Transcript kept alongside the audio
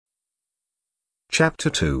Chapter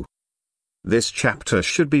 2. This chapter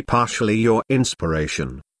should be partially your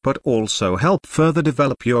inspiration, but also help further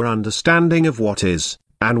develop your understanding of what is,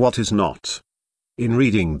 and what is not. In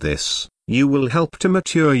reading this, you will help to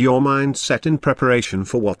mature your mindset in preparation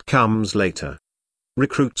for what comes later.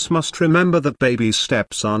 Recruits must remember that baby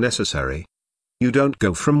steps are necessary. You don't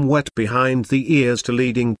go from wet behind the ears to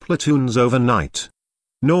leading platoons overnight.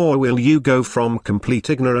 Nor will you go from complete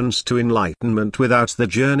ignorance to enlightenment without the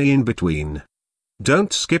journey in between.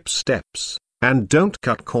 Don't skip steps, and don't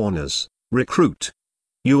cut corners, recruit.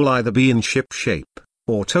 You'll either be in ship shape,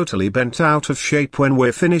 or totally bent out of shape when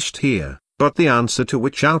we're finished here, but the answer to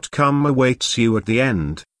which outcome awaits you at the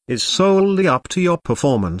end, is solely up to your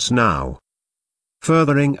performance now.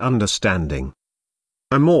 Furthering understanding.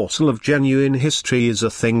 A morsel of genuine history is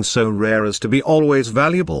a thing so rare as to be always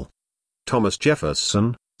valuable. Thomas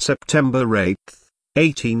Jefferson, September 8,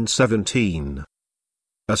 1817.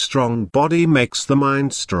 A strong body makes the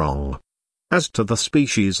mind strong. As to the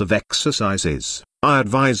species of exercises, I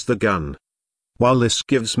advise the gun. While this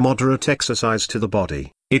gives moderate exercise to the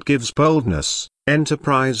body, it gives boldness,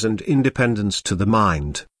 enterprise and independence to the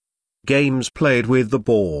mind. Games played with the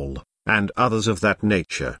ball, and others of that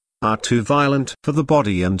nature, are too violent for the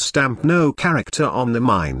body and stamp no character on the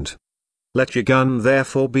mind. Let your gun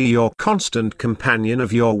therefore be your constant companion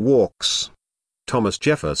of your walks. Thomas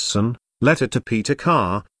Jefferson, Letter to Peter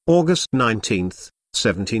Carr, August 19,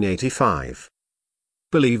 1785.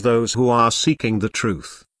 Believe those who are seeking the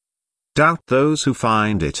truth. Doubt those who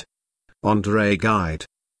find it. André Gide.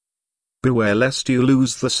 Beware lest you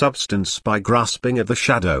lose the substance by grasping at the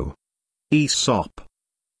shadow. Aesop.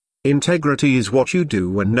 Integrity is what you do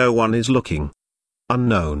when no one is looking.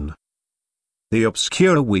 Unknown. The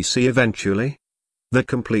obscure we see eventually. The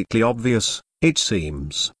completely obvious, it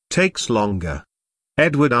seems, takes longer.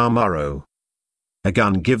 Edward R. Murrow. A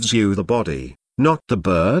gun gives you the body, not the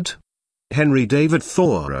bird. Henry David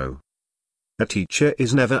Thoreau. A teacher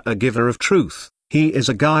is never a giver of truth, he is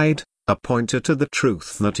a guide, a pointer to the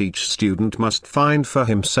truth that each student must find for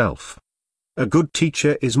himself. A good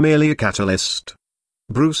teacher is merely a catalyst.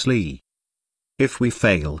 Bruce Lee. If we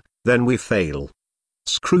fail, then we fail.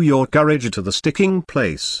 Screw your courage to the sticking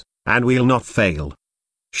place, and we'll not fail.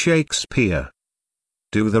 Shakespeare.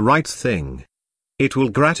 Do the right thing. It will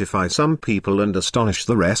gratify some people and astonish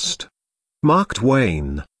the rest. Mark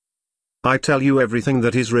Twain. I tell you everything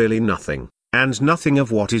that is really nothing, and nothing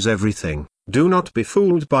of what is everything. Do not be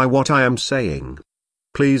fooled by what I am saying.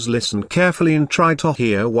 Please listen carefully and try to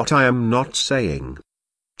hear what I am not saying.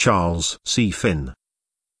 Charles C. Finn.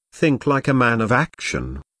 Think like a man of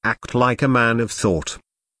action, act like a man of thought.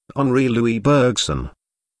 Henri Louis Bergson.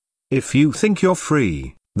 If you think you're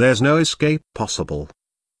free, there's no escape possible.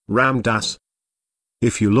 Ram Dass.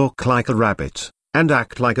 If you look like a rabbit, and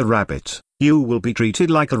act like a rabbit, you will be treated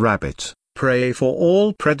like a rabbit. Pray for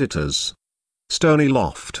all predators. Stony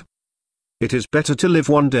Loft. It is better to live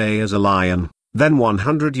one day as a lion, than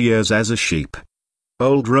 100 years as a sheep.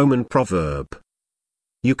 Old Roman proverb.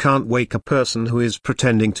 You can't wake a person who is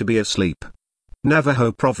pretending to be asleep.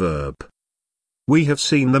 Navajo proverb. We have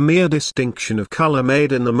seen the mere distinction of color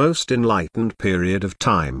made in the most enlightened period of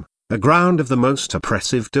time, a ground of the most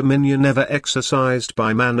oppressive dominion ever exercised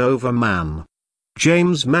by man over man.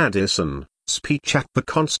 James Madison, speech at the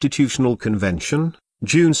Constitutional Convention,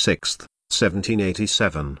 June 6,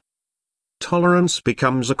 1787. Tolerance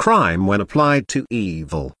becomes a crime when applied to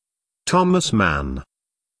evil. Thomas Mann.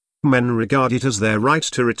 Men regard it as their right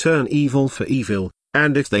to return evil for evil,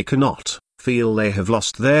 and if they cannot, feel they have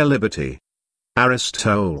lost their liberty.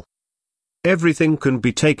 Aristotle. Everything can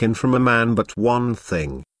be taken from a man but one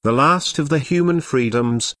thing, the last of the human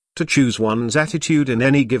freedoms, to choose one's attitude in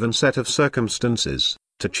any given set of circumstances,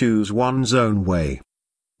 to choose one's own way.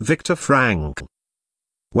 Viktor Frankl.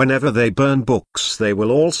 Whenever they burn books they will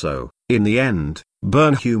also, in the end,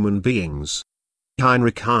 burn human beings.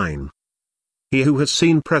 Heinrich Heine. He who has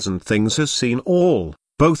seen present things has seen all,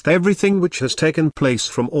 both everything which has taken place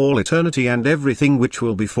from all eternity and everything which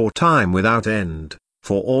will be for time without end,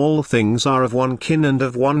 for all things are of one kin and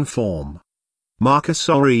of one form. Marcus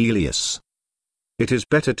Aurelius. It is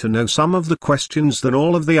better to know some of the questions than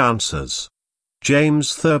all of the answers.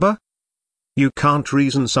 James Thurber. You can't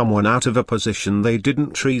reason someone out of a position they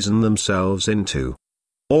didn't reason themselves into.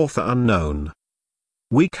 Author unknown.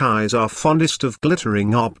 Weak eyes are fondest of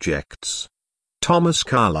glittering objects. Thomas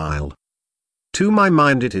Carlyle. To my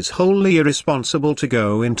mind it is wholly irresponsible to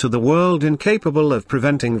go into the world incapable of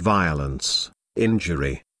preventing violence,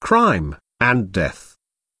 injury, crime, and death.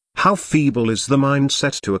 How feeble is the mind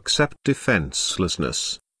set to accept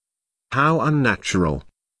defenselessness. How unnatural.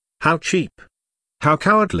 How cheap. How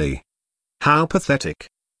cowardly. How pathetic.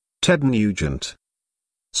 Ted Nugent.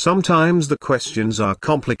 Sometimes the questions are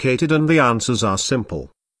complicated and the answers are simple.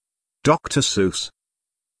 Dr. Seuss.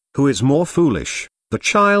 Who is more foolish, the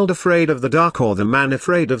child afraid of the dark or the man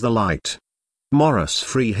afraid of the light? Morris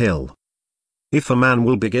Freehill. If a man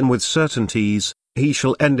will begin with certainties, he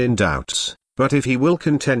shall end in doubts, but if he will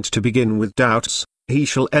content to begin with doubts, he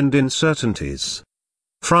shall end in certainties.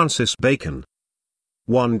 Francis Bacon.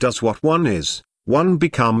 One does what one is, one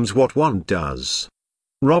becomes what one does.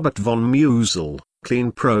 Robert von Musil,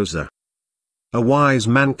 Clean Prosa. A wise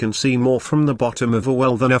man can see more from the bottom of a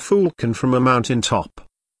well than a fool can from a mountain top.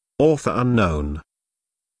 Author unknown.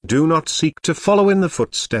 Do not seek to follow in the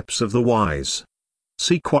footsteps of the wise.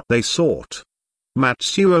 Seek what they sought.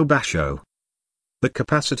 Matsuo Basho. The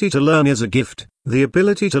capacity to learn is a gift, the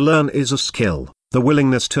ability to learn is a skill, the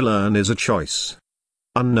willingness to learn is a choice.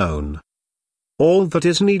 Unknown. All that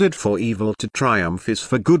is needed for evil to triumph is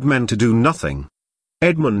for good men to do nothing.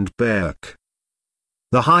 Edmund Burke.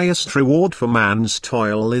 The highest reward for man's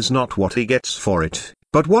toil is not what he gets for it,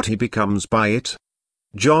 but what he becomes by it.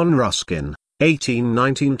 John Ruskin,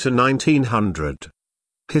 1819 to 1900.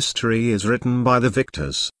 History is written by the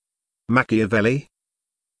victors. Machiavelli.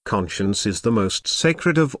 Conscience is the most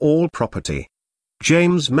sacred of all property.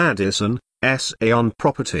 James Madison, Essay on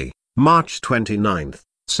Property, March 29,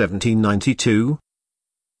 1792.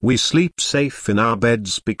 We sleep safe in our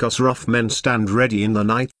beds because rough men stand ready in the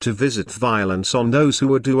night to visit violence on those who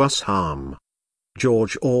would do us harm.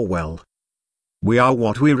 George Orwell. We are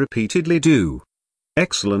what we repeatedly do.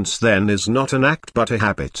 Excellence then is not an act but a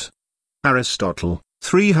habit. Aristotle,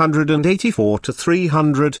 384 to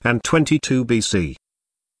 322 BC.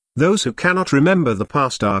 Those who cannot remember the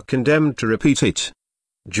past are condemned to repeat it.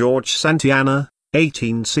 George Santayana,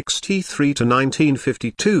 1863 to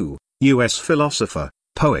 1952, U.S. philosopher,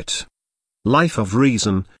 poet. Life of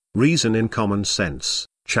Reason, Reason in Common Sense,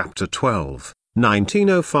 Chapter 12,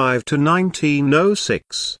 1905 to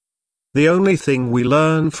 1906. The only thing we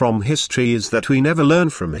learn from history is that we never learn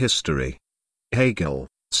from history. Hegel,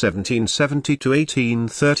 1770 to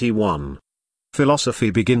 1831.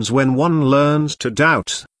 Philosophy begins when one learns to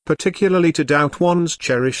doubt, particularly to doubt one's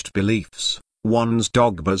cherished beliefs, one's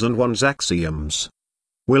dogmas and one's axioms.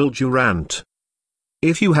 Will Durant.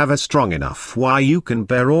 If you have a strong enough why you can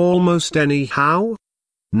bear almost any how.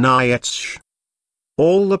 Nietzsche.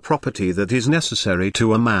 All the property that is necessary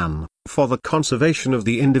to a man, for the conservation of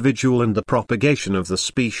the individual and the propagation of the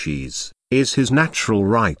species, is his natural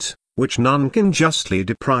right, which none can justly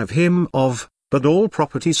deprive him of, but all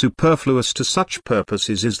property superfluous to such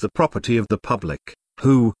purposes is the property of the public,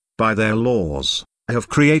 who, by their laws, have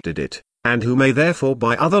created it, and who may therefore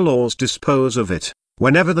by other laws dispose of it,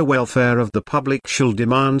 whenever the welfare of the public shall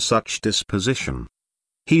demand such disposition.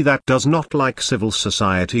 He that does not like civil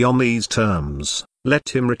society on these terms, let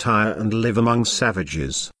him retire and live among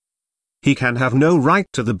savages. He can have no right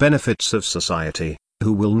to the benefits of society,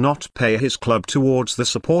 who will not pay his club towards the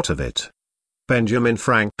support of it. Benjamin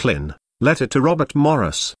Franklin, Letter to Robert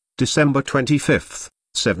Morris, December 25,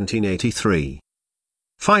 1783.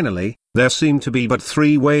 Finally, there seem to be but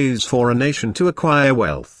three ways for a nation to acquire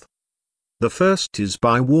wealth. The first is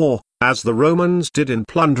by war, as the Romans did in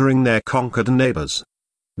plundering their conquered neighbors.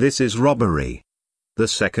 This is robbery. The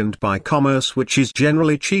second by commerce, which is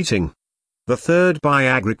generally cheating. The third by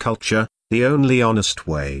agriculture, the only honest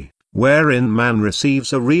way, wherein man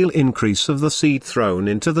receives a real increase of the seed thrown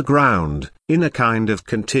into the ground, in a kind of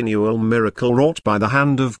continual miracle wrought by the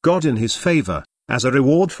hand of God in his favor, as a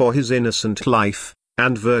reward for his innocent life,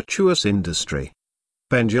 and virtuous industry.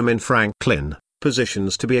 Benjamin Franklin,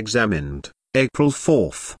 Positions to be Examined, April 4,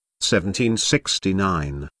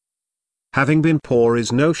 1769. Having been poor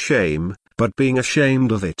is no shame, but being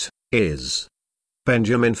ashamed of it, is.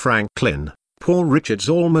 Benjamin Franklin, Poor Richard's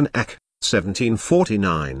Almanac,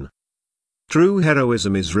 1749. True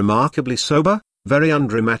heroism is remarkably sober, very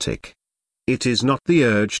undramatic. It is not the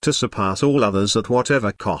urge to surpass all others at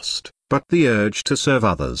whatever cost, but the urge to serve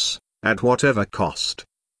others, at whatever cost.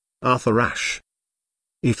 Arthur Ashe.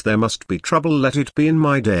 If there must be trouble, let it be in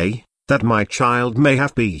my day, that my child may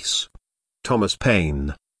have peace. Thomas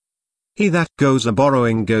Paine. He that goes a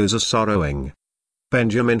borrowing goes a sorrowing.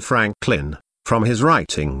 Benjamin Franklin, from his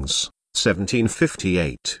writings,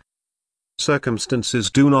 1758.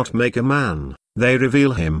 Circumstances do not make a man, they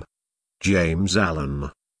reveal him. James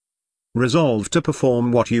Allen. Resolve to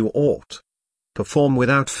perform what you ought. Perform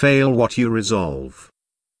without fail what you resolve.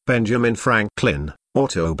 Benjamin Franklin,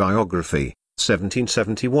 Autobiography,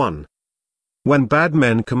 1771. When bad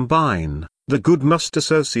men combine, the good must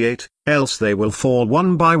associate, else they will fall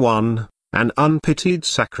one by one, an unpitied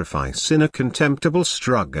sacrifice in a contemptible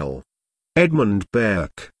struggle. Edmund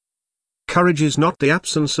Burke. Courage is not the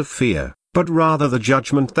absence of fear, but rather the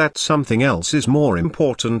judgment that something else is more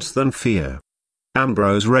important than fear.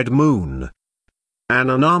 Ambrose Red Moon. An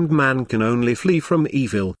unarmed man can only flee from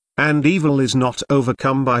evil, and evil is not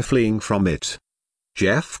overcome by fleeing from it.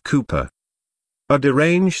 Jeff Cooper. A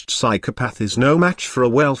deranged psychopath is no match for a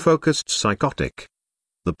well-focused psychotic.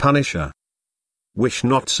 The Punisher. Wish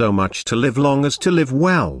not so much to live long as to live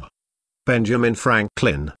well. Benjamin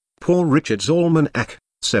Franklin, Poor Richard's Almanac,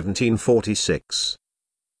 1746.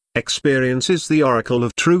 Experience is the oracle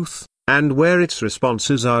of truth, and where its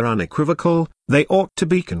responses are unequivocal, they ought to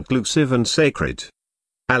be conclusive and sacred.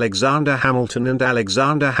 Alexander Hamilton and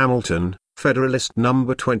Alexander Hamilton, Federalist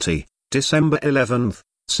No. 20, December 11,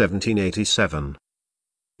 1787.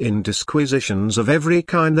 In disquisitions of every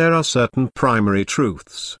kind there are certain primary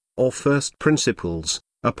truths, or first principles,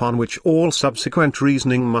 upon which all subsequent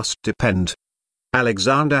reasoning must depend.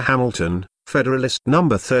 Alexander Hamilton, Federalist No.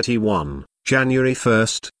 31, January 1,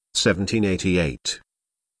 1788.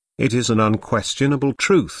 It is an unquestionable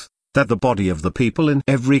truth, that the body of the people in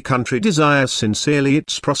every country desires sincerely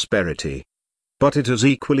its prosperity. But it is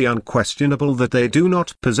equally unquestionable that they do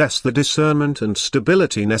not possess the discernment and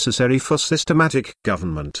stability necessary for systematic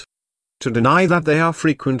government. To deny that they are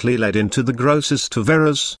frequently led into the grossest of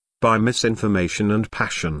errors, by misinformation and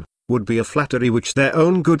passion, would be a flattery which their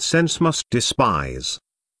own good sense must despise.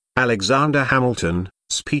 Alexander Hamilton,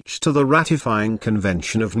 Speech to the Ratifying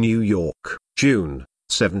Convention of New York, June,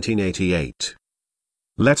 1788.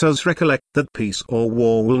 Let us recollect that peace or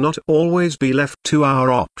war will not always be left to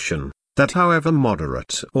our option, that however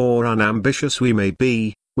moderate or unambitious we may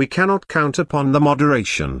be, we cannot count upon the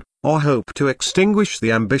moderation, or hope to extinguish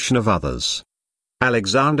the ambition of others.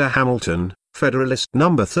 Alexander Hamilton, Federalist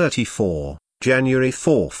No. 34, January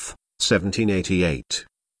 4, 1788.